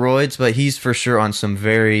 maybe it's not roids, but he's for sure on some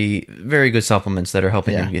very, very good supplements that are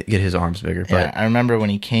helping him get his arms bigger. But I remember when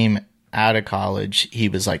he came out of college, he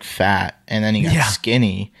was like fat, and then he got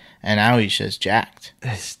skinny, and now he's just jacked.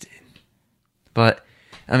 But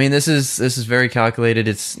I mean, this is very calculated.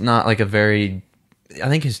 It's not like a very. I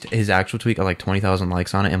think his actual tweet got like 20,000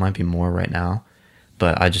 likes on it. It might be more right now,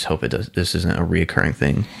 but I just hope this isn't a reoccurring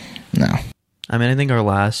thing. No. I mean, I think our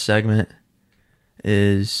last segment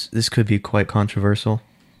this could be quite controversial.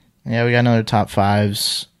 Yeah, we got another top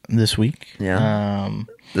fives this week. Yeah.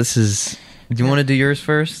 Do you want to do yours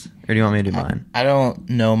first, or do you want me to do mine? I don't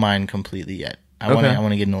know mine completely yet. I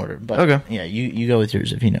want to get in order. But okay. Yeah, you go with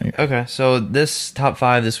yours if you know yours. Okay, so this top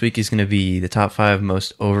 5 this week is going to be the top 5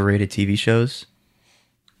 most overrated TV shows.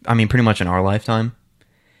 I mean, pretty much in our lifetime.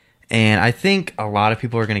 And I think a lot of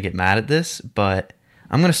people are going to get mad at this, but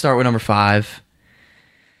I'm going to start with number 5.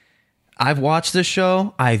 I've watched this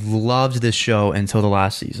show. I loved this show until the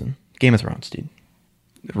last season. Game of Thrones, dude.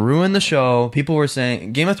 Ruined the show. People were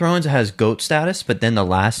saying Game of Thrones has GOAT status, but then the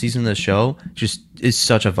last season of the show just is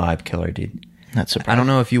such a vibe killer, dude. That's surprising. I don't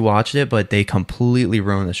know if you watched it, but they completely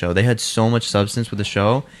ruined the show. They had so much substance with the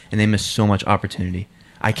show, and they missed so much opportunity.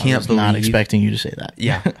 I was not expecting you to say that.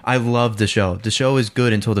 Yeah, I love the show. The show is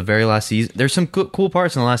good until the very last season. There's some cool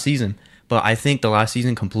parts in the last season, but I think the last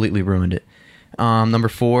season completely ruined it. Number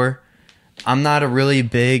 4, I'm not a really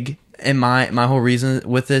big, and my whole reason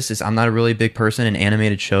with this is I'm not a really big person in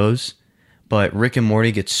animated shows, but Rick and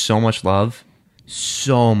Morty gets so much love.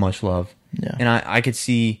 Yeah. And I could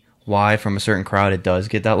see why from a certain crowd it does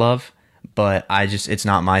get that love, but it's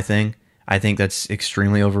not my thing. I think that's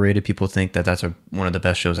extremely overrated. People think that that's one of the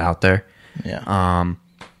best shows out there. Yeah.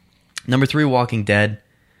 Number 3, Walking Dead.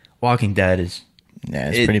 Walking Dead is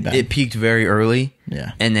it's pretty bad. It peaked very early,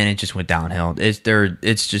 and then it just went downhill.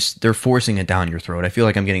 They're forcing it down your throat. I feel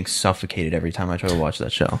like I'm getting suffocated every time I try to watch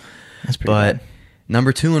that show. That's pretty bad.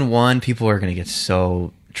 Number 2 and 1, people are gonna get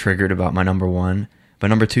so triggered about my number 1, but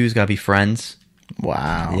number 2's got to be Friends.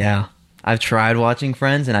 Wow. Yeah, I've tried watching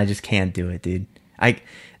Friends and I just can't do it, dude.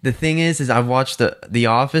 The thing is I've watched the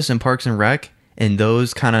Office and Parks and Rec, and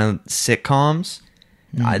those kind of sitcoms.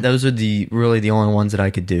 Those are really the only ones that I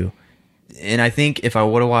could do. And I think if I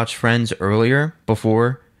would have watched Friends earlier,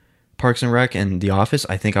 before Parks and Rec and The Office,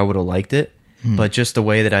 I think I would have liked it. But just the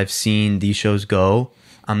way that I've seen these shows go,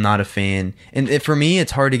 I'm not a fan. And for me,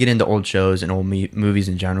 it's hard to get into old shows and old movies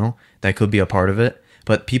in general. That could be a part of it.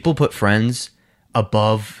 But people put Friends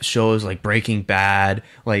above shows like Breaking Bad,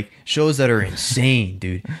 like shows that are insane,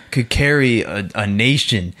 dude, could carry a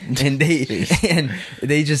nation, and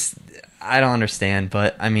they just, I don't understand.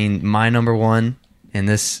 But I mean, my number 1, and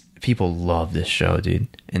this, people love this show, dude,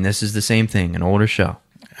 and this is the same thing, an older show.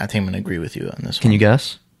 I think I'm gonna agree with you on this one. Can you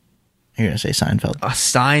guess? You're gonna say Seinfeld.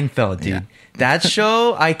 Seinfeld, dude. Yeah. That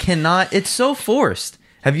show, I cannot, it's so forced.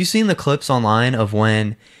 Have you seen the clips online of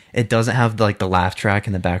when it doesn't have like the laugh track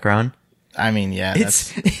in the background? I mean, yeah,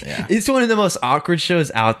 it's one of the most awkward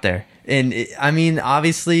shows out there. And I mean,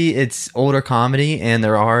 obviously it's older comedy, and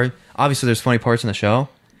there's funny parts in the show,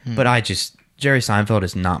 but Jerry Seinfeld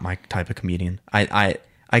is not my type of comedian. I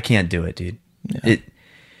can't do it, dude. Yeah.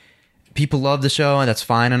 People love the show, and that's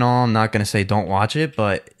fine and all. I'm not going to say don't watch it,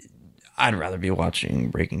 but I'd rather be watching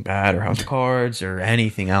Breaking Bad or House of Cards or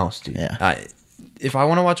anything else, dude. Yeah. If I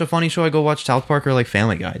want to watch a funny show, I go watch South Park or like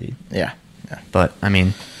Family Guy, dude. Yeah. But I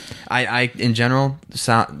mean, I in general,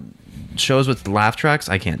 shows with laugh tracks,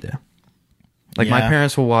 I can't do. Like my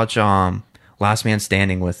parents will watch Last Man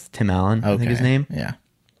Standing with Tim Allen, I think his name. Yeah.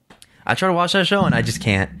 I try to watch that show and I just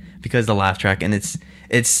can't because of the laugh track, and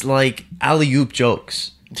it's like alley-oop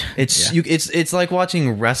jokes. It's Yeah. it's like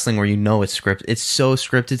watching wrestling where you know it's scripted. It's so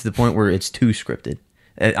scripted to the point where it's too scripted.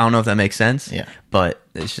 I don't know if that makes sense. Yeah. But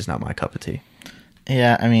it's just not my cup of tea.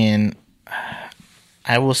 Yeah, I mean,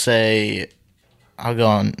 I will say,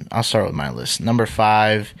 I'll start with my list. Number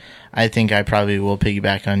 5, I think I probably will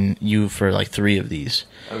piggyback on you for like 3 of these.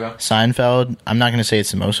 Okay. Seinfeld, I'm not going to say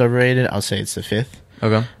it's the most overrated. I'll say it's the 5th.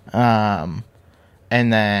 Okay.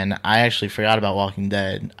 And then I actually forgot about Walking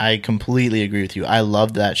Dead. I completely agree with you. I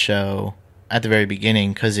loved that show at the very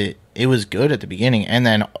beginning because it was good at the beginning, and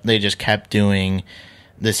then they just kept doing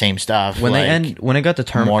the same stuff. When it got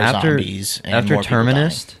to more after zombies and after more people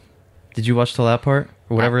Terminus, dying. Did you watch till that part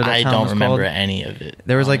or whatever that I town don't was remember called? any of it.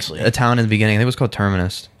 There was honestly. like a town in the beginning. I think it was called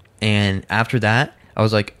Terminus, and after that, I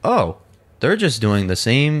was like, oh, they're just doing the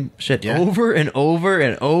same shit Yeah. over and over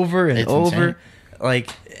and over and It's over. insane. Like,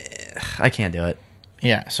 I can't do it.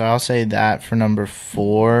 Yeah, so I'll say that for number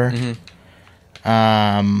 4.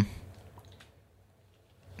 Number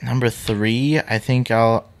 3, I think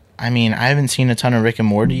I haven't seen a ton of Rick and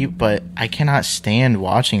Morty, but I cannot stand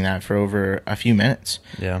watching that for over a few minutes.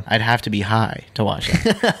 Yeah. I'd have to be high to watch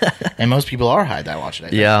it. And most people are high that watch it, I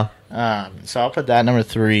think. Yeah. So I'll put that number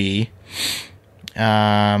 3.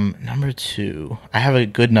 Number 2, I have a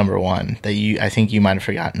good number 1 that I think you might have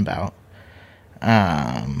forgotten about.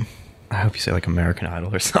 I hope you say like American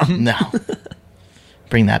Idol or something. No.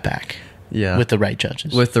 Bring that back. Yeah. With the right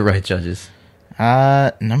judges. With the right judges.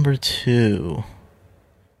 Number 2.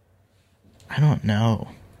 I don't know.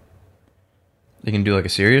 You can do like a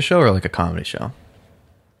serious show or like a comedy show.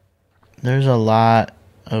 There's a lot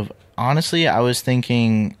of... Honestly, I was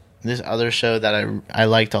thinking this other show that I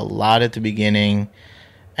liked a lot at the beginning,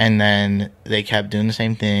 and then they kept doing the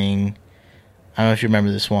same thing. I don't know if you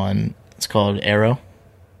remember this one. It's called Arrow.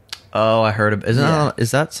 Oh, I heard of. Is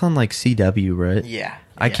that something like CW, right? Yeah.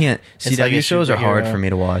 I can't. It's CW like a shows are hard superhero. for me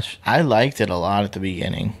to watch. I liked it a lot at the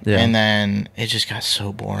beginning. Yeah. And then it just got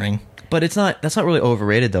so boring. But it's not. That's not really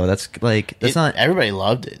overrated though. That's not. Everybody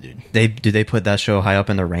loved it, dude. Did they put that show high up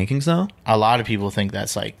in their rankings though? A lot of people think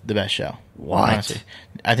that's like the best show. What? Honestly.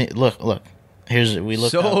 I think. Look. We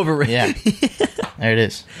looked So up. overrated. Yeah. There it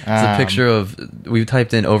is. It's a picture of. We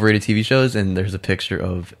typed in overrated TV shows, and there's a picture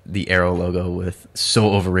of the Arrow logo with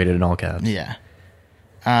 "so overrated" in all caps. Yeah.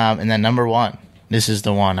 And then number 1. This is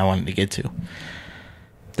the one I wanted to get to.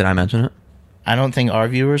 Did I mention it? I don't think our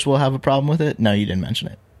viewers will have a problem with it. No, you didn't mention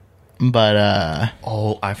it. But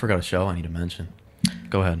Oh, I forgot a show I need to mention.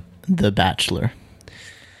 Go ahead. The Bachelor.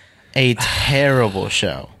 A terrible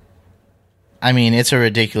show. I mean, it's a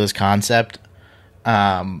ridiculous concept.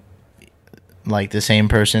 Like the same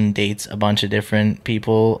person dates a bunch of different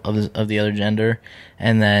people of the other gender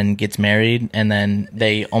and then gets married, and then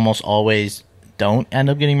they almost always don't end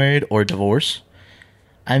up getting married or divorce.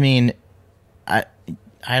 I mean, I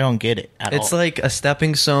don't get it at all. It's like a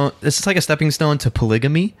stepping stone. It's like a stepping stone to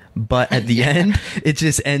polygamy, but at the end, it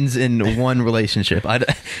just ends in one relationship.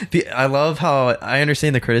 I love how I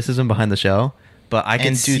understand the criticism behind the show, but I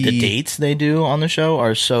can see the dates they do on the show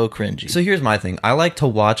are so cringy. So here's my thing. I like to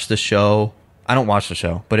watch the show. I don't watch the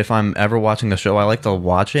show, but if I'm ever watching the show, I like to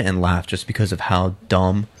watch it and laugh just because of how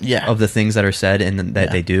dumb of the things that are said and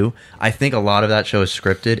that they do. I think a lot of that show is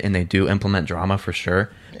scripted and they do implement drama for sure.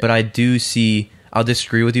 Yeah. But I'll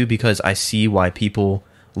disagree with you because I see why people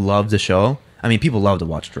love the show. I mean, people love to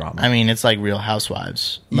watch drama. I mean, it's like Real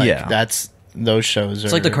Housewives. Like, those shows are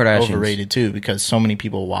like the Kardashians. Overrated too because so many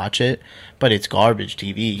people watch it, but it's garbage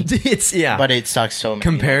TV. But it sucks so many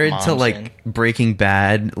compared to like Breaking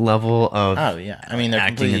Bad level of I mean, they're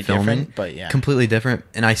acting completely and filming, different, but completely different.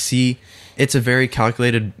 And I see it's a very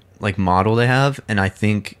calculated like model they have, and I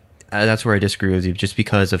think that's where I disagree with you, just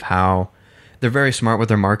because of how they're very smart with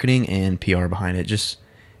their marketing and PR behind it. Just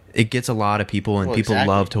it gets a lot of people, and people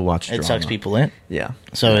love to watch drama. It sucks people in. Yeah.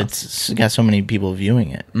 So it's got so many people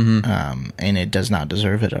viewing it, and it does not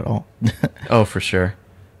deserve it at all. Oh, for sure.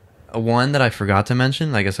 One that I forgot to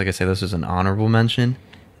mention, I guess like I say this is an honorable mention,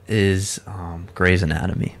 is Grey's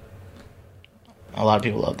Anatomy. A lot of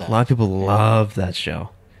people love that. A lot of people love that show.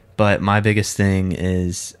 But my biggest thing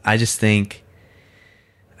is I just think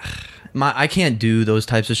I can't do those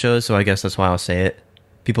types of shows, so I guess that's why I'll say it.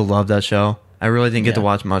 People love that show. I really didn't get to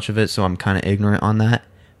watch much of it, so I'm kind of ignorant on that.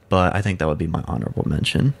 But I think that would be my honorable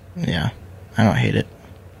mention. Yeah, I don't hate it.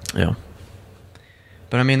 Yeah,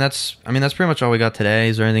 but I mean that's pretty much all we got today.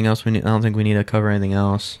 Is there anything else we need? I don't think we need to cover anything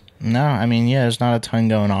else. No, I mean there's not a ton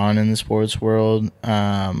going on in the sports world,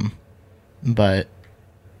 but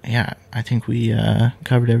yeah, I think we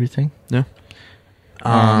covered everything. Yeah.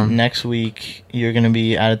 Next week you're gonna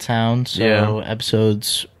be out of town, so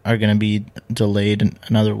episodes are gonna be delayed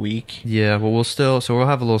another week. Yeah, well, we'll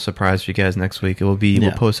have a little surprise for you guys next week. We'll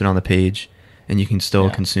post it on the page, and you can still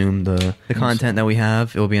consume the content that we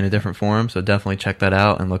have. It will be in a different form, so definitely check that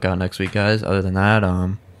out and look out next week, guys. Other than that,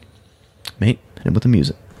 mate, hit it with the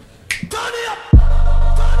music.